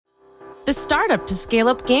The Startup to Scale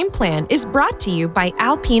Up game plan is brought to you by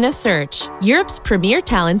Alpina Search, Europe's premier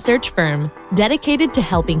talent search firm, dedicated to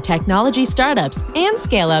helping technology startups and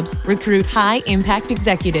scale-ups recruit high-impact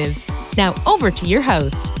executives. Now over to your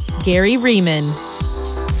host, Gary Riemann.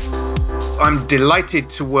 I'm delighted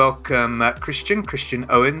to welcome Christian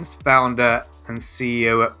Owens, founder and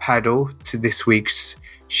CEO at Paddle, to this week's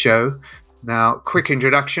show. Now, quick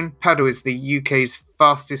introduction. Paddle is the UK's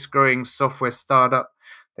fastest growing software startup.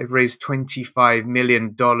 They've raised $25 million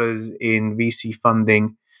in VC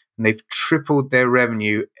funding, and they've tripled their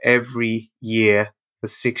revenue every year for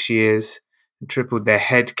 6 years and tripled their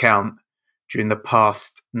headcount during the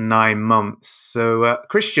past 9 months. So,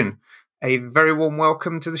 Christian, a very warm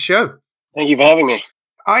welcome to the show. Thank you for having me.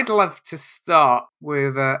 I'd love to start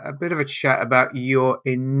with a bit of a chat about your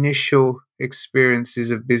initial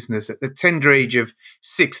experiences of business. At the tender age of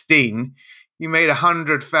 16, you made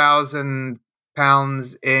 £100,000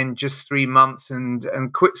 in just 3 months and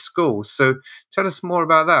quit school. So tell us more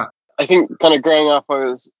about that. I think kind of growing up, I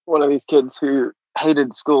was one of these kids who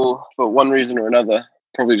hated school for one reason or another,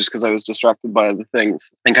 probably just because I was distracted by other things,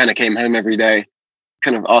 and kind of came home every day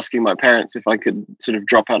kind of asking my parents if I could sort of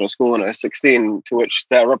drop out of school when I was 16, to which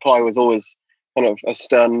their reply was always kind of a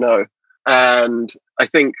stern no. And I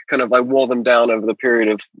think kind of I wore them down over the period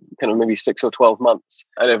of kind of maybe 6 or 12 months.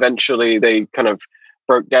 And eventually they kind of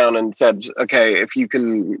broke down and said, okay, if you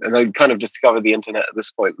can, and they kind of discovered the internet at this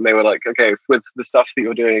point. And they were like, okay, with the stuff that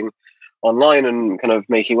you're doing online and kind of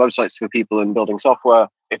making websites for people and building software,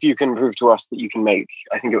 if you can prove to us that you can make,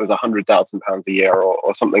 I think it was £100,000 a year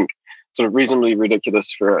or something sort of reasonably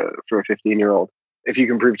ridiculous for a 15-year-old. If you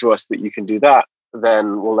can prove to us that you can do that,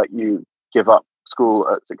 then we'll let you give up school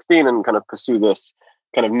at 16 and kind of pursue this,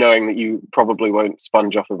 kind of knowing that you probably won't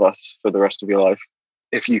sponge off of us for the rest of your life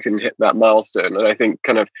if you can hit that milestone. And I think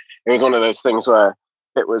kind of it was one of those things where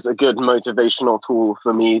it was a good motivational tool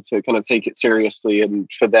for me to kind of take it seriously. And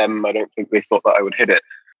for them, I don't think they thought that I would hit it.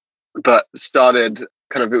 But it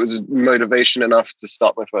was motivation enough to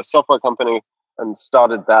start my first software company, and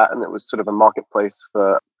started that, and it was sort of a marketplace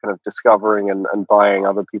for kind of discovering and buying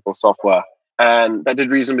other people's software. And that did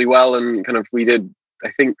reasonably well, and kind of we did,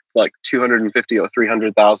 I think, like 250 or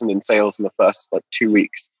 300,000 in sales in the first 2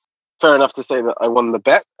 weeks. Fair enough to say that I won the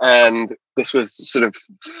bet, and this was sort of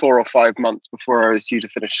 4 or 5 months before I was due to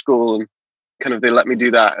finish school, and kind of they let me do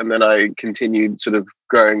that, and then I continued sort of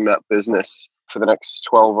growing that business for the next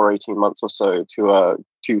 12 or 18 months or so to a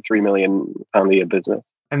 £2-3 million a year business.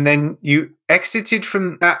 And then you exited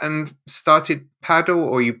from that and started Paddle,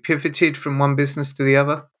 or you pivoted from one business to the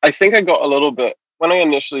other? I think I got a little bit. When I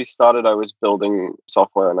initially started, I was building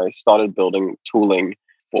software, and I started building tooling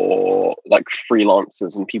for like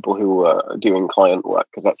freelancers and people who were doing client work,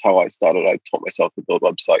 because that's how I started. I taught myself to build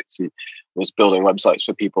websites and was building websites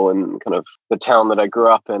for people in kind of the town that I grew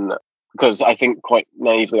up in, because I think quite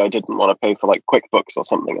naively I didn't want to pay for like QuickBooks or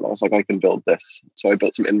something. And I was like, I can build this. So I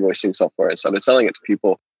built some invoicing software and started selling it to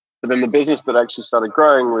people. But then the business that actually started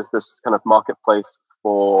growing was this kind of marketplace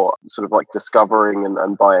for sort of like discovering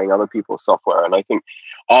and buying other people's software. And I think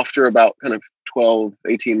after about kind of 12,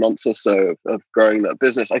 18 months or so of growing that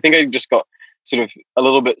business, I think I just got sort of a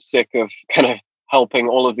little bit sick of kind of helping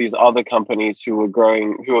all of these other companies who were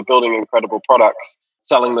building incredible products,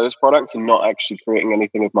 selling those products and not actually creating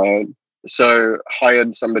anything of my own. So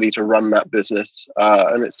hired somebody to run that business,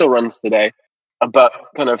 and it still runs today. But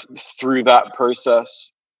kind of through that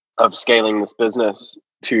process of scaling this business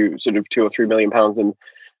to sort of £2 or £3 million in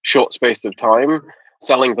short space of time,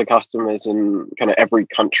 selling to customers in kind of every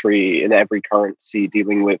country, in every currency,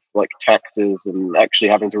 dealing with like taxes and actually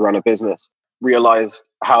having to run a business, realized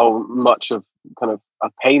how much of kind of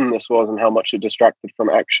a pain this was and how much it distracted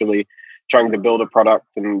from actually trying to build a product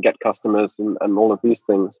and get customers and all of these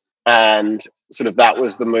things. And sort of that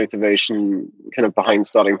was the motivation kind of behind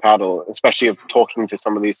starting Paddle, especially of talking to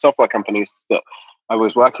some of these software companies that I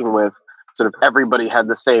was working with. Sort of everybody had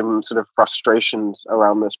the same sort of frustrations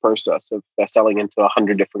around this process of they're selling into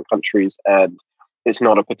 100 different countries, and it's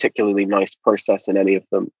not a particularly nice process in any of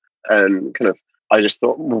them. And kind of I just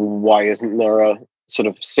thought, why isn't there a sort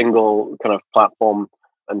of single kind of platform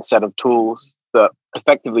and set of tools that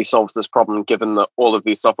effectively solves this problem, given that all of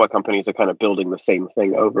these software companies are kind of building the same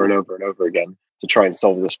thing over and over and over again to try and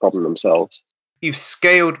solve this problem themselves. You've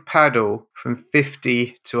scaled Paddle from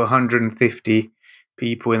 50 to 150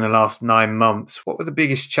 people in the last 9 months. What were the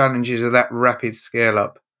biggest challenges of that rapid scale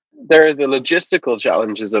up? There are the logistical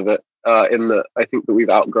challenges of it, in that I think that we've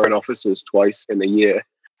outgrown offices twice in a year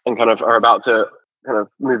and kind of are about to kind of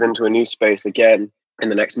move into a new space again in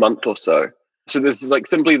the next month or so. So this is like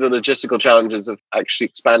simply the logistical challenges of actually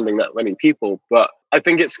expanding that many people. But I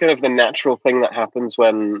think it's kind of the natural thing that happens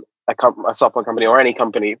when a software company, or any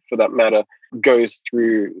company for that matter, goes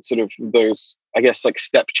through sort of those, I guess, like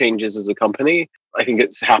step changes as a company. I think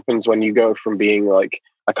it happens when you go from being like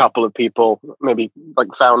a couple of people, maybe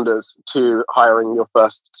like founders, to hiring your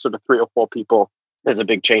first sort of 3 or 4 people. There's a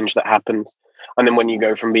big change that happens. And then when you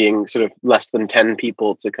go from being sort of less than 10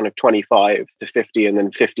 people to kind of 25 to 50 and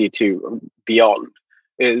then 50 to beyond,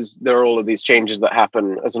 there are all of these changes that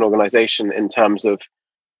happen as an organization in terms of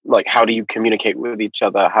like, how do you communicate with each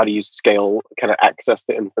other? How do you scale kind of access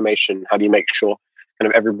to information? How do you make sure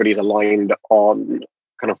kind of everybody's aligned on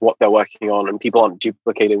kind of what they're working on and people aren't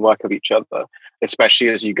duplicating work of each other, especially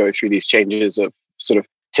as you go through these changes of sort of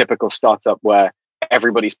typical startup where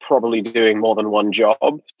everybody's probably doing more than one job,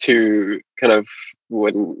 to kind of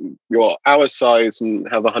when you're our size and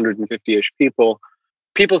have 150-ish people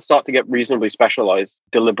start to get reasonably specialized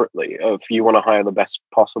deliberately. If you want to hire the best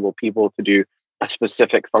possible people to do a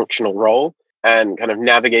specific functional role, and kind of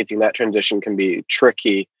navigating that transition can be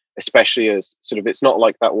tricky, especially as sort of it's not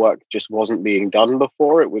like that work just wasn't being done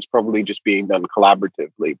before. It was probably just being done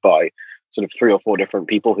collaboratively by sort of 3 or 4 different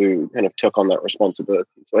people who kind of took on that responsibility.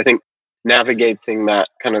 So I think navigating that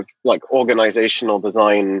kind of like organizational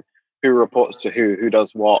design, who reports to who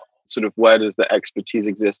does what, sort of where does the expertise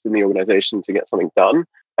exist in the organization to get something done.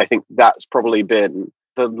 I think that's probably been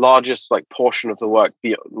the largest like portion of the work,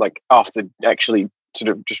 like after actually sort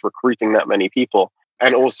of just recruiting that many people.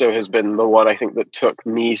 And also has been the one I think that took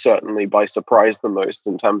me certainly by surprise the most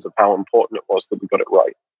in terms of how important it was that we got it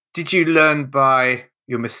right. Did you learn by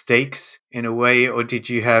your mistakes in a way, or did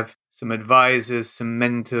you have some advisors, some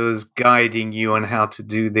mentors guiding you on how to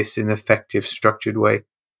do this in an effective, structured way?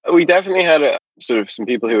 We definitely had sort of some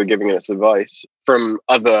people who were giving us advice, from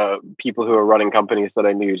other people who are running companies that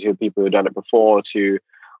I knew, to people who had done it before, to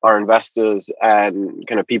our investors, and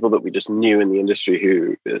kind of people that we just knew in the industry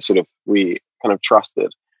who sort of we kind of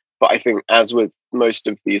trusted. But I think, as with most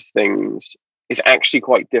of these things, it's actually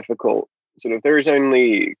quite difficult. Sort of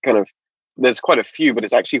there's quite a few, but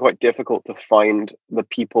it's actually quite difficult to find the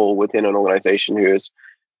people within an organization who is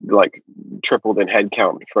like tripled in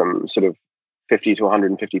headcount from sort of 50 to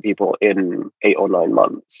 150 people in 8 or 9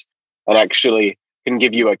 months, and actually can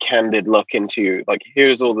give you a candid look into like,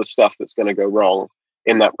 here's all the stuff that's going to go wrong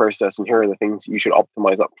in that process, and here are the things you should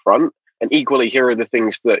optimize up front, and equally here are the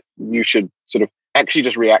things that you should sort of actually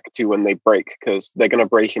just react to when they break, because they're going to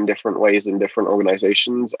break in different ways in different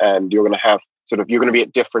organizations, and you're going to be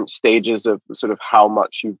at different stages of sort of how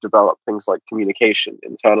much you've developed things like communication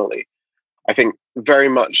internally. I think very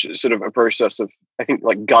much sort of a process of, I think,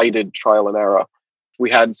 like guided trial and error. We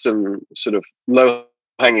had some sort of low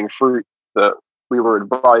hanging fruit that we were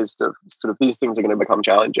advised of, sort of these things are going to become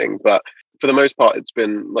challenging. But for the most part, it's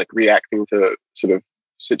been like reacting to sort of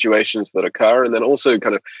situations that occur, and then also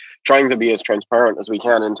kind of trying to be as transparent as we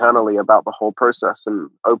can internally about the whole process, and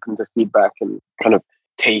open to feedback, and kind of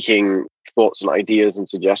taking thoughts and ideas and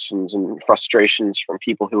suggestions and frustrations from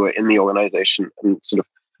people who are in the organization, and sort of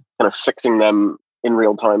kind of fixing them in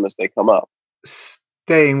real time as they come up.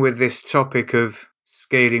 Staying with this topic of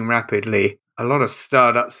scaling rapidly, a lot of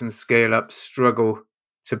startups and scale-ups struggle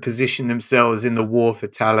to position themselves in the war for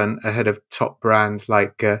talent ahead of top brands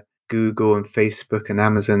like Google and Facebook and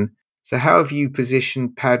Amazon. So how have you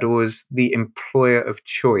positioned Paddle as the employer of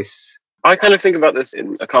choice? I kind of think about this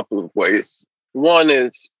in a couple of ways. One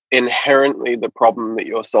is inherently the problem that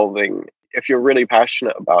you're solving, if you're really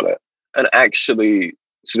passionate about it, and actually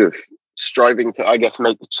sort of striving to, I guess,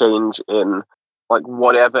 make the change in like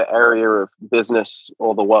whatever area of business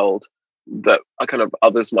or the world that kind of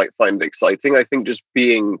others might find exciting. I think just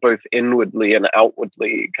being both inwardly and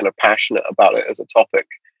outwardly kind of passionate about it as a topic,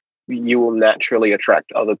 you will naturally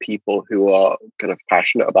attract other people who are kind of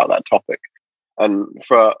passionate about that topic. And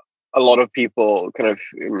for a lot of people, kind of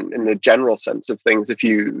in the general sense of things, if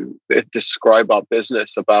you describe our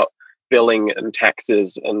business about billing and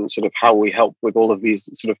taxes and sort of how we help with all of these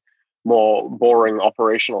sort of more boring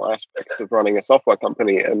operational aspects of running a software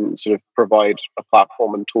company, and sort of provide a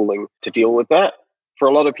platform and tooling to deal with that, for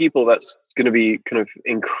a lot of people, that's going to be kind of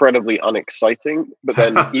incredibly unexciting. But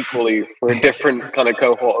then equally, for a different kind of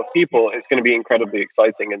cohort of people, it's going to be incredibly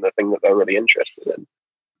exciting in the thing that they're really interested in.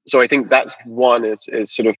 So I think that's one, is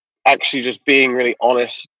sort of actually just being really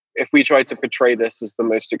honest. If we try to portray this as the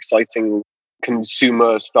most exciting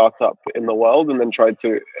consumer startup in the world and then tried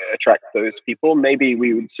to attract those people, maybe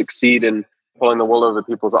we would succeed in pulling the wool over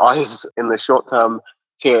people's eyes in the short term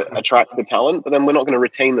to attract the talent, but then we're not going to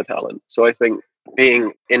retain the talent. So I think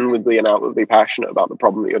being inwardly and outwardly passionate about the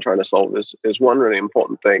problem that you're trying to solve is one really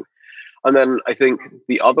important thing. And then I think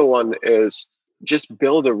the other one is just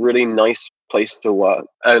build a really nice place to work.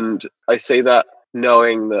 And I say that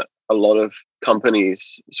knowing that a lot of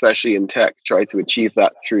companies, especially in tech, try to achieve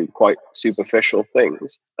that through quite superficial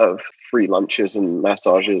things of free lunches and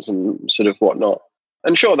massages and sort of whatnot.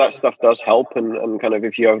 And sure, that stuff does help. And kind of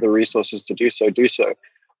if you have the resources to do so, do so.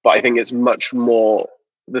 But I think it's much more,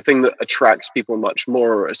 the thing that attracts people much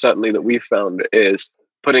more, certainly that we've found, is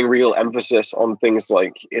putting real emphasis on things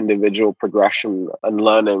like individual progression and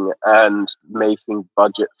learning and making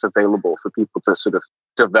budgets available for people to sort of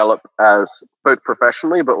develop as both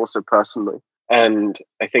professionally but also personally. And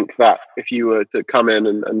I think that if you were to come in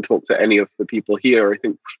and talk to any of the people here, I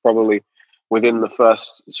think probably within the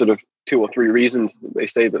first sort of 2 or 3 reasons that they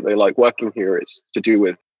say that they like working here is to do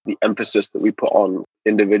with the emphasis that we put on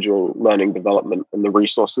individual learning development and the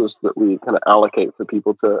resources that we kind of allocate for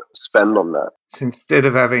people to spend on that. So instead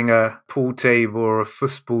of having a pool table or a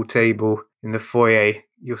football table in the foyer,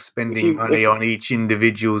 you're spending money on each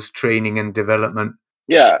individual's training and development.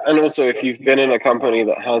 Yeah, and also if you've been in a company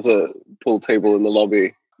that has a pool table in the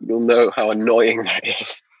lobby, you'll know how annoying that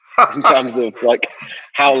is in terms of like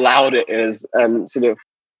how loud it is. And sort of,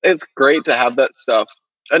 it's great to have that stuff.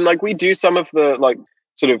 And like we do some of the like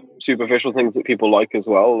sort of superficial things that people like as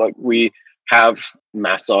well. Like we have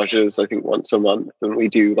massages, I think once a month, and we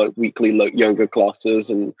do like weekly yoga classes,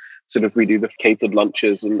 and sort of we do the catered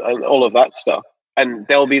lunches and all of that stuff. And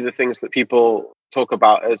they'll be the things that people talk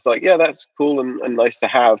about as like, yeah, that's cool and nice to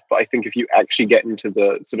have. But I think if you actually get into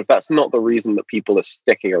the sort of, that's not the reason that people are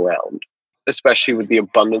sticking around, especially with the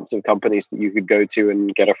abundance of companies that you could go to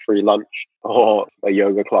and get a free lunch or a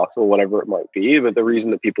yoga class or whatever it might be. But the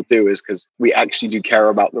reason that people do is because we actually do care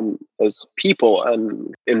about them as people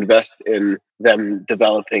and invest in them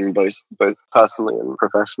developing both personally and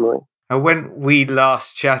professionally. And when we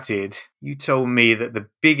last chatted, you told me that the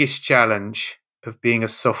biggest challenge of being a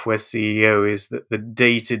software CEO is that the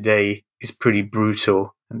day-to-day is pretty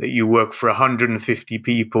brutal and that you work for 150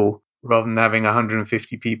 people rather than having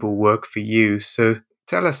 150 people work for you. So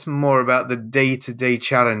tell us more about the day-to-day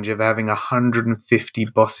challenge of having 150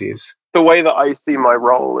 bosses. The way that I see my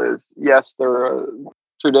role is, yes, there are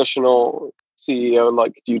traditional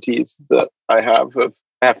CEO-like duties that I have.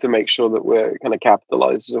 I have to make sure that we're kind of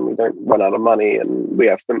capitalized and we don't run out of money. And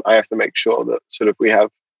I have to make sure that sort of we have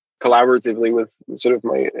collaboratively with sort of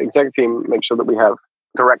my exec team, make sure that we have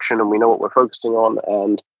direction and we know what we're focusing on,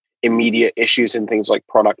 and immediate issues in things like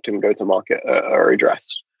product and go-to-market are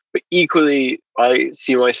addressed. But equally, I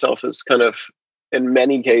see myself as kind of, in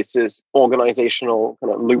many cases, organizational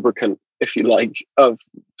kind of lubricant, if you like, of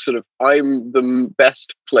sort of, I'm the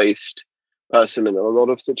best placed person in a lot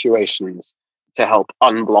of situations to help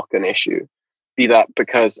unblock an issue. Be that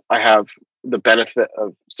because I have the benefit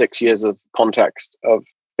of 6 years of context of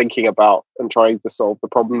thinking about and trying to solve the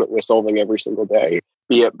problem that we're solving every single day.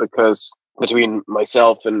 Be it because between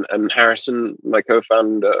myself and Harrison, my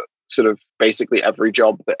co-founder, sort of basically every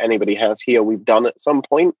job that anybody has here, we've done at some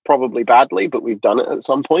point, probably badly, but we've done it at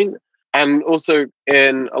some point. And also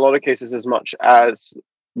in a lot of cases, as much as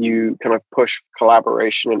you kind of push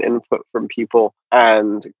collaboration and input from people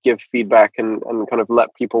and give feedback and kind of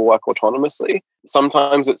let people work autonomously,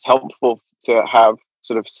 sometimes it's helpful to have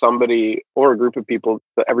sort of somebody or a group of people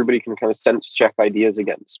that everybody can kind of sense check ideas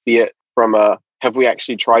against, be it from a, have we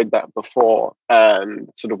actually tried that before? And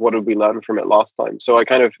sort of what did we learn from it last time? So I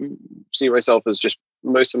kind of see myself as just,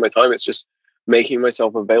 most of my time, it's just making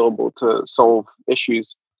myself available to solve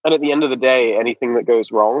issues. And at the end of the day, anything that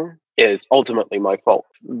goes wrong is ultimately my fault,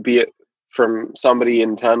 be it from somebody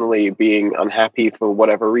internally being unhappy for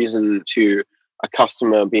whatever reason, to a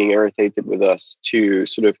customer being irritated with us, to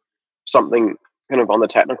sort of something kind of on the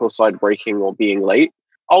technical side breaking or being late.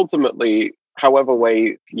 Ultimately, however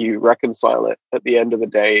way you reconcile it, at the end of the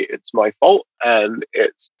day, it's my fault and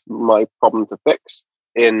it's my problem to fix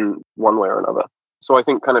in one way or another. So I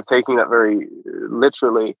think kind of taking that very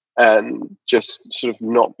literally and just sort of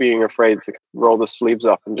not being afraid to roll the sleeves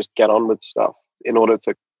up and just get on with stuff in order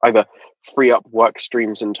to either free up work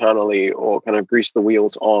streams internally or kind of grease the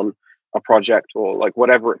wheels on a project or like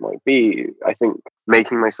whatever it might be. I think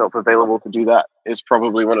making myself available to do that is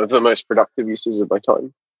probably one of the most productive uses of my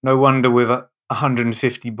time. No wonder with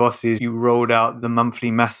 150 bosses, you rolled out the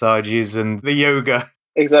monthly massages and the yoga.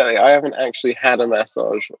 Exactly. I haven't actually had a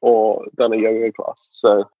massage or done a yoga class.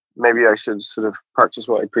 So maybe I should sort of practice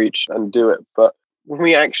what I preach and do it. But when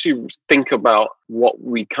we actually think about what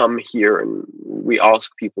we come here and we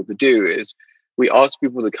ask people to do, is we ask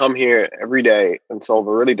people to come here every day and solve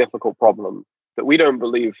a really difficult problem that we don't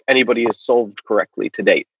believe anybody has solved correctly to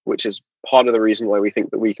date, which is part of the reason why we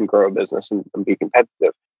think that we can grow a business and be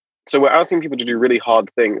competitive. So we're asking people to do really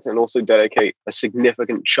hard things and also dedicate a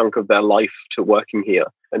significant chunk of their life to working here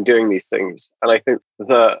and doing these things. And I think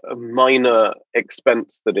the minor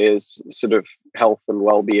expense that is sort of health and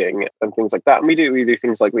well-being and things like that. And we do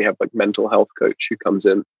things like we have like mental health coach who comes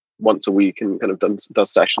in once a week and kind of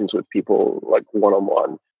does sessions with people like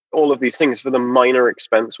one-on-one. All of these things for the minor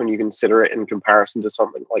expense when you consider it in comparison to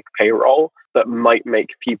something like payroll that might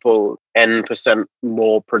make people N%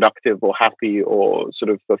 more productive or happy or sort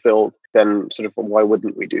of fulfilled, then sort of why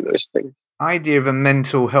wouldn't we do those things? Idea of a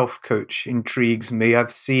mental health coach intrigues me.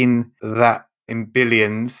 I've seen that in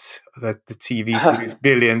Billions, the TV series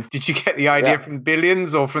Billions. Did you get the idea from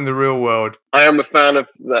Billions or from the real world? I am a fan of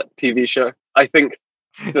that TV show. I think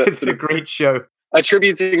it's a great show.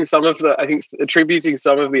 Attributing some of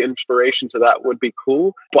the inspiration to that would be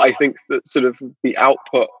cool, but I think that sort of the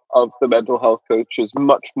output of the mental health coach is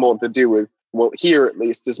much more to do with, well, here at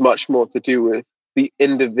least, is much more to do with the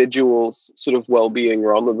individual's sort of well-being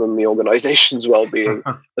rather than the organization's well-being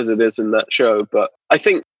as it is in that show. But I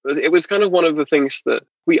think it was kind of one of the things that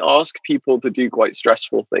we ask people to do quite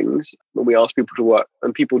stressful things. We ask people to work,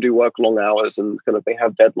 and people do work long hours and kind of they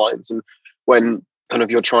have deadlines. And when kind of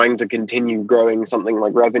you're trying to continue growing something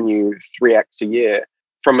like revenue 3x a year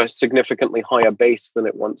from a significantly higher base than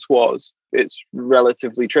it once was, it's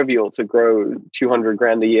relatively trivial to grow 200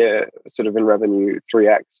 grand a year sort of in revenue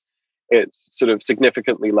 3x. It's sort of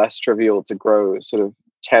significantly less trivial to grow sort of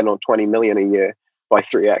 10 or 20 million a year by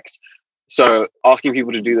 3x. So asking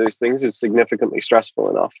people to do those things is significantly stressful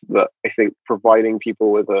enough that I think providing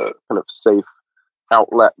people with a kind of safe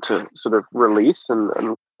outlet to sort of release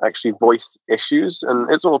and actually voice issues, and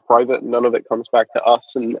it's all private, none of it comes back to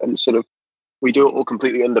us, and sort of we do it all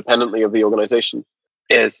completely independently of the organization,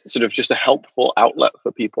 is sort of just a helpful outlet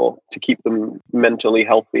for people to keep them mentally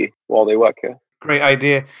healthy while they work here. Great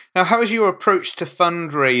idea. Now, how is your approach to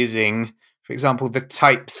fundraising? For example, the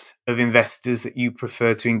types of investors that you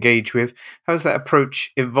prefer to engage with. How has that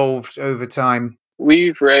approach evolved over time?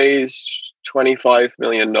 We've raised $25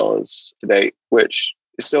 million to date, which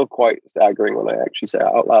is still quite staggering when I actually say it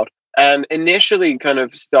out loud. And initially kind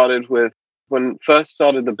of started with, when first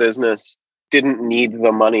started the business, didn't need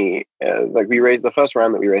the money. Like we raised, the first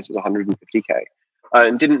round that we raised was 150K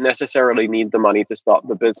and didn't necessarily need the money to start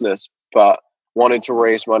the business, but wanted to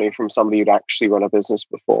raise money from somebody who'd actually run a business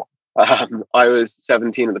before. I was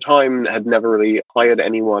 17 at the time, had never really hired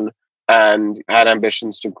anyone, and had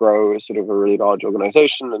ambitions to grow sort of a really large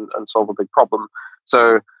organization and solve a big problem.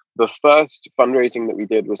 So the first fundraising that we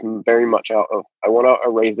did was very much out of, I want to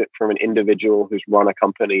raise it from an individual who's run a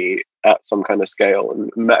company at some kind of scale, and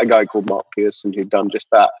met a guy called Mark Pearson who'd done just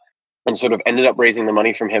that, and sort of ended up raising the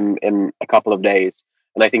money from him in a couple of days.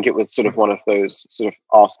 And I think it was sort of one of those sort of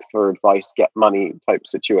ask for advice, get money type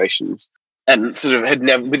situations. And sort of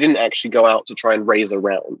we didn't actually go out to try and raise a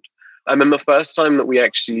round. I remember the first time that we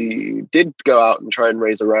actually did go out and try and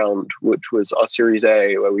raise a round, which was our Series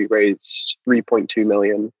A, where we raised 3.2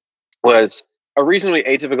 million, was a reasonably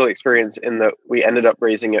atypical experience in that we ended up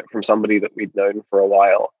raising it from somebody that we'd known for a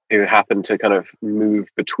while, who happened to kind of move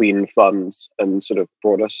between funds and sort of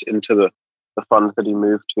brought us into the fund that he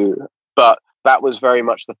moved to. But that was very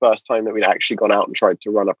much the first time that we'd actually gone out and tried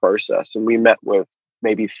to run a process. And we met with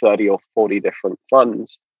maybe 30 or 40 different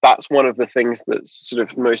funds. That's one of the things that's sort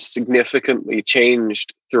of most significantly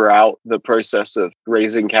changed throughout the process of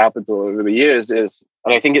raising capital over the years is,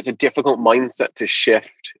 and I think it's a difficult mindset to shift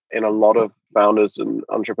in a lot of founders and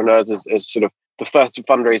entrepreneurs, is sort of the first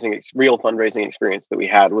real fundraising experience that we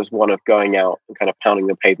had was one of going out and kind of pounding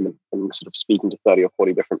the pavement and sort of speaking to 30 or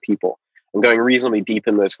 40 different people and going reasonably deep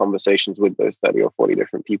in those conversations with those 30 or 40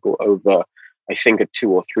 different people over, I think, a 2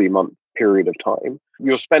 or 3 month period of time.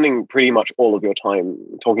 You're spending pretty much all of your time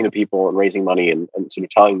talking to people and raising money and sort of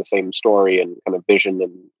telling the same story and kind of vision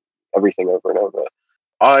and everything over and over.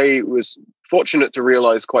 I was fortunate to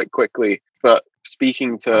realize quite quickly that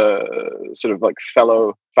speaking to sort of like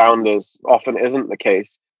fellow founders often isn't the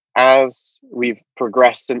case. As we've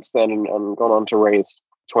progressed since then and gone on to raise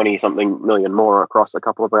 20 something million more across a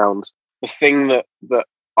couple of rounds, the thing that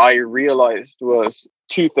I realized was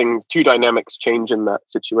two dynamics change in that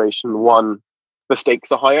situation. One, the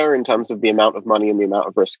stakes are higher in terms of the amount of money and the amount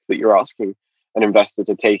of risk that you're asking an investor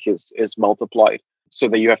to take is multiplied. So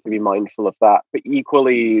that you have to be mindful of that. But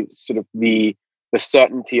equally, sort of the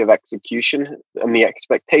certainty of execution and the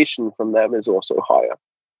expectation from them is also higher.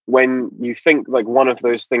 When you think like one of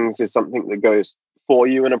those things is something that goes for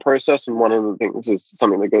you in a process, and one of the things is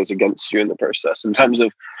something that goes against you in the process. In terms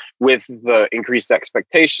of with the increased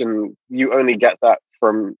expectation, you only get that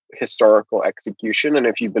from historical execution. And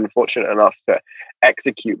if you've been fortunate enough to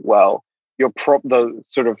execute well, the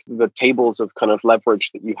sort of the tables of kind of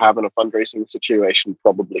leverage that you have in a fundraising situation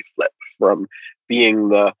probably flip from being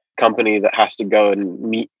the company that has to go and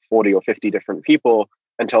meet 40 or 50 different people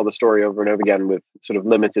and tell the story over and over again with sort of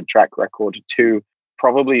limited track record to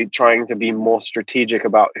probably trying to be more strategic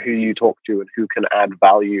about who you talk to and who can add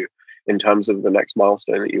value in terms of the next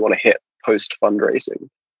milestone that you want to hit post fundraising.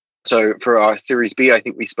 So for our Series B, I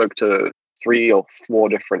think we spoke to 3 or 4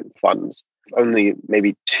 different funds. Only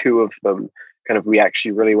maybe 2 of them kind of we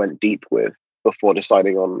actually really went deep with before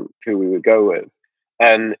deciding on who we would go with.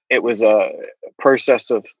 And it was a process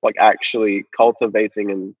of like actually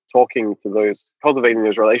cultivating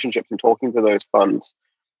those relationships and talking to those funds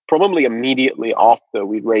probably immediately after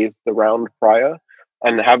we raised the round prior,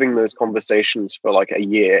 and having those conversations for like a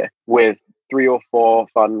year with 3 or 4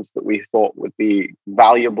 funds that we thought would be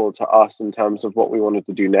valuable to us in terms of what we wanted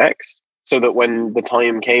to do next. So that when the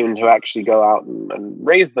time came to actually go out and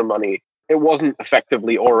raise the money, it wasn't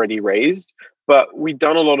effectively already raised, but we'd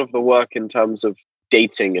done a lot of the work in terms of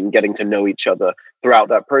dating and getting to know each other throughout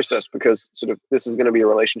that process, because sort of this is going to be a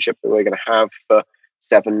relationship that we're going to have for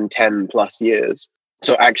 7, 10 plus years.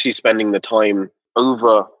 So actually spending the time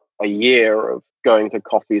over a year of going to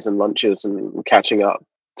coffees and lunches and catching up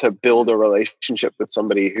to build a relationship with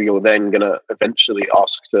somebody who you're then going to eventually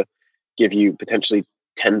ask to give you potentially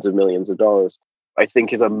tens of millions of dollars, I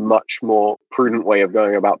think is a much more prudent way of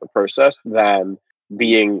going about the process than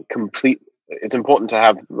being complete. It's important to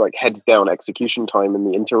have like heads down execution time in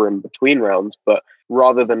the interim between rounds, but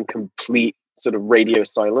rather than complete sort of radio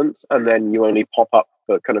silence and then you only pop up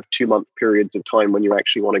for kind of 2-month periods of time when you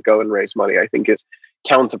actually want to go and raise money, I think it's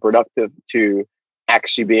counterproductive to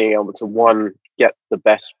actually being able to, one, get the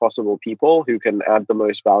best possible people who can add the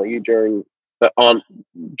most value during that aren't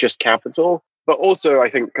just capital, but also I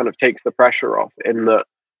think kind of takes the pressure off in that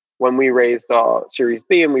when we raised our Series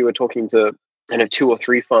B and we were talking to kind of 2 or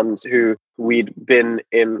 3 funds who we'd been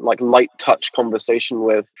in like light touch conversation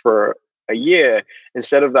with for a year,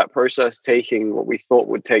 instead of that process taking what we thought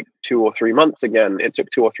would take 2 or 3 months again, it took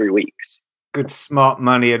 2 or 3 weeks. Good smart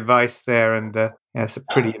money advice there, and it's a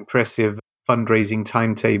pretty impressive fundraising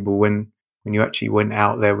timetable when you actually went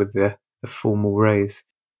out there with the formal raise.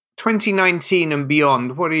 2019 and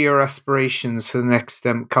beyond, what are your aspirations for the next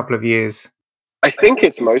couple of years? I think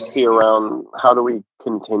it's mostly around how do we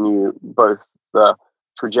continue both the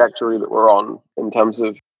trajectory that we're on in terms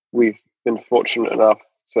of we've been fortunate enough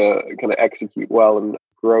to kind of execute well and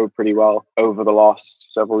grow pretty well over the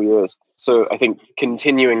last several years. So I think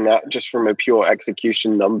continuing that just from a pure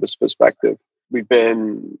execution numbers perspective, we've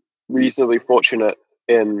been reasonably fortunate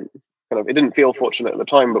in kind of, it didn't feel fortunate at the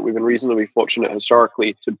time, but we've been reasonably fortunate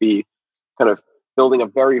historically to be kind of building a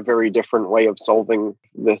very, very different way of solving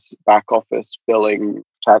this back office billing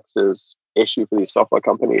taxes issue for these software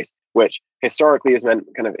companies, which historically has meant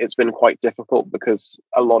kind of it's been quite difficult because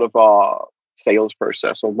a lot of our sales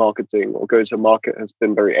process or marketing or go to market has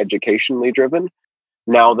been very educationally driven.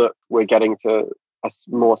 Now that we're getting to a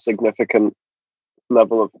more significant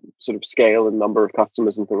level of sort of scale and number of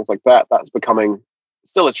customers and things like that, that's becoming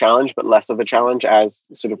still a challenge, but less of a challenge as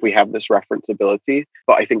sort of we have this referenceability.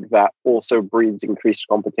 But I think that also breeds increased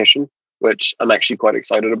competition, which I'm actually quite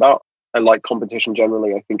excited about. I like competition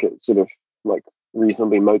generally. I think it's sort of like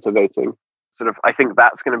reasonably motivating. Sort of, I think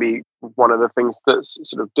that's going to be one of the things that's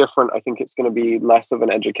sort of different. I think it's going to be less of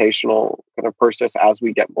an educational kind of process as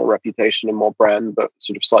we get more reputation and more brand, but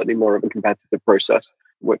sort of slightly more of a competitive process,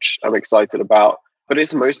 which I'm excited about. But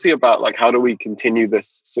it's mostly about like, how do we continue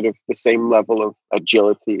this sort of the same level of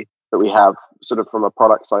agility that we have sort of from a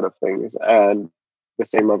product side of things and the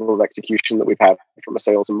same level of execution that we've had from a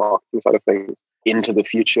sales and marketing side of things into the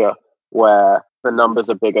future, where the numbers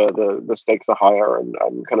are bigger, the stakes are higher, and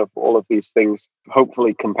kind of all of these things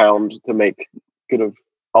hopefully compound to make kind of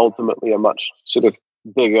ultimately a much sort of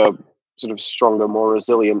bigger, sort of stronger, more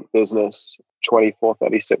resilient business 24,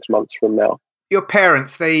 36 months from now. Your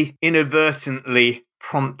parents, they inadvertently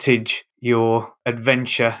prompted your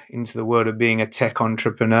adventure into the world of being a tech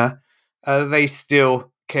entrepreneur. Are they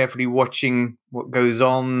still carefully watching what goes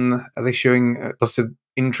on? Are they showing lots of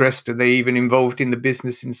interest? Are they even involved in the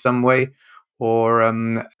business in some way? Or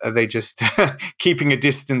are they just keeping a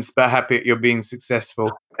distance but happy that you're being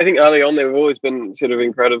successful? I think early on, they've always been sort of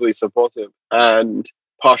incredibly supportive and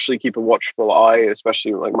partially keep a watchful eye,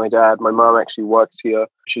 especially like my dad. My mom actually works here.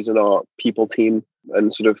 She's in our people team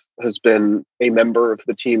and sort of has been a member of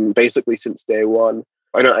the team basically since day one.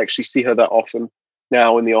 I don't actually see her that often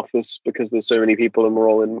now in the office because there's so many people and we're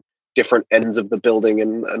all in different ends of the building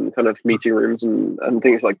and kind of meeting rooms and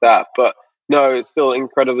things like that. But no, it's still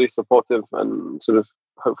incredibly supportive and sort of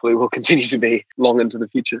hopefully will continue to be long into the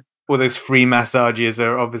future. all those free massages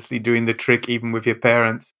are obviously doing the trick, even with your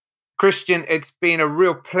parents. Christian, it's been a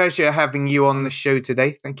real pleasure having you on the show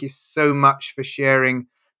today. Thank you so much for sharing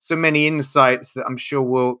so many insights that I'm sure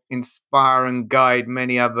will inspire and guide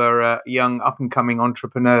many other young up-and-coming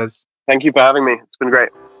entrepreneurs. Thank you for having me. It's been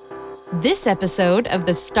great. This episode of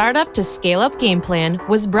the Startup to Scale Up Game Plan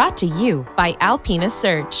was brought to you by Alpina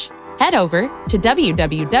Search. Head over to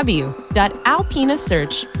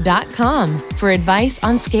www.alpinasearch.com for advice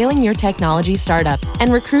on scaling your technology startup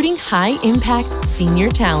and recruiting high-impact senior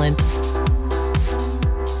talent.